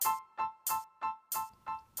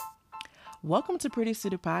Welcome to Pretty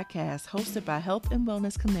Suited Podcast, hosted by Health and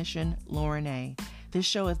Wellness Clinician Lauren A. This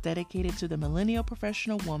show is dedicated to the millennial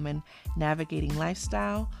professional woman navigating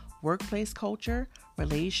lifestyle, workplace culture,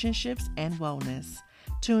 relationships, and wellness.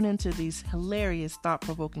 Tune into these hilarious,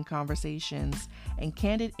 thought-provoking conversations and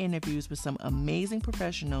candid interviews with some amazing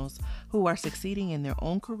professionals who are succeeding in their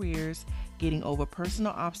own careers, getting over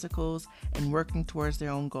personal obstacles, and working towards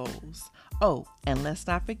their own goals. Oh, and let's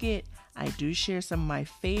not forget, I do share some of my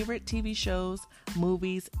favorite TV shows,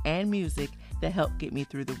 movies, and music that help get me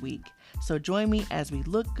through the week. So join me as we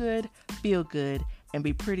look good, feel good, and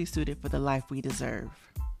be pretty suited for the life we deserve.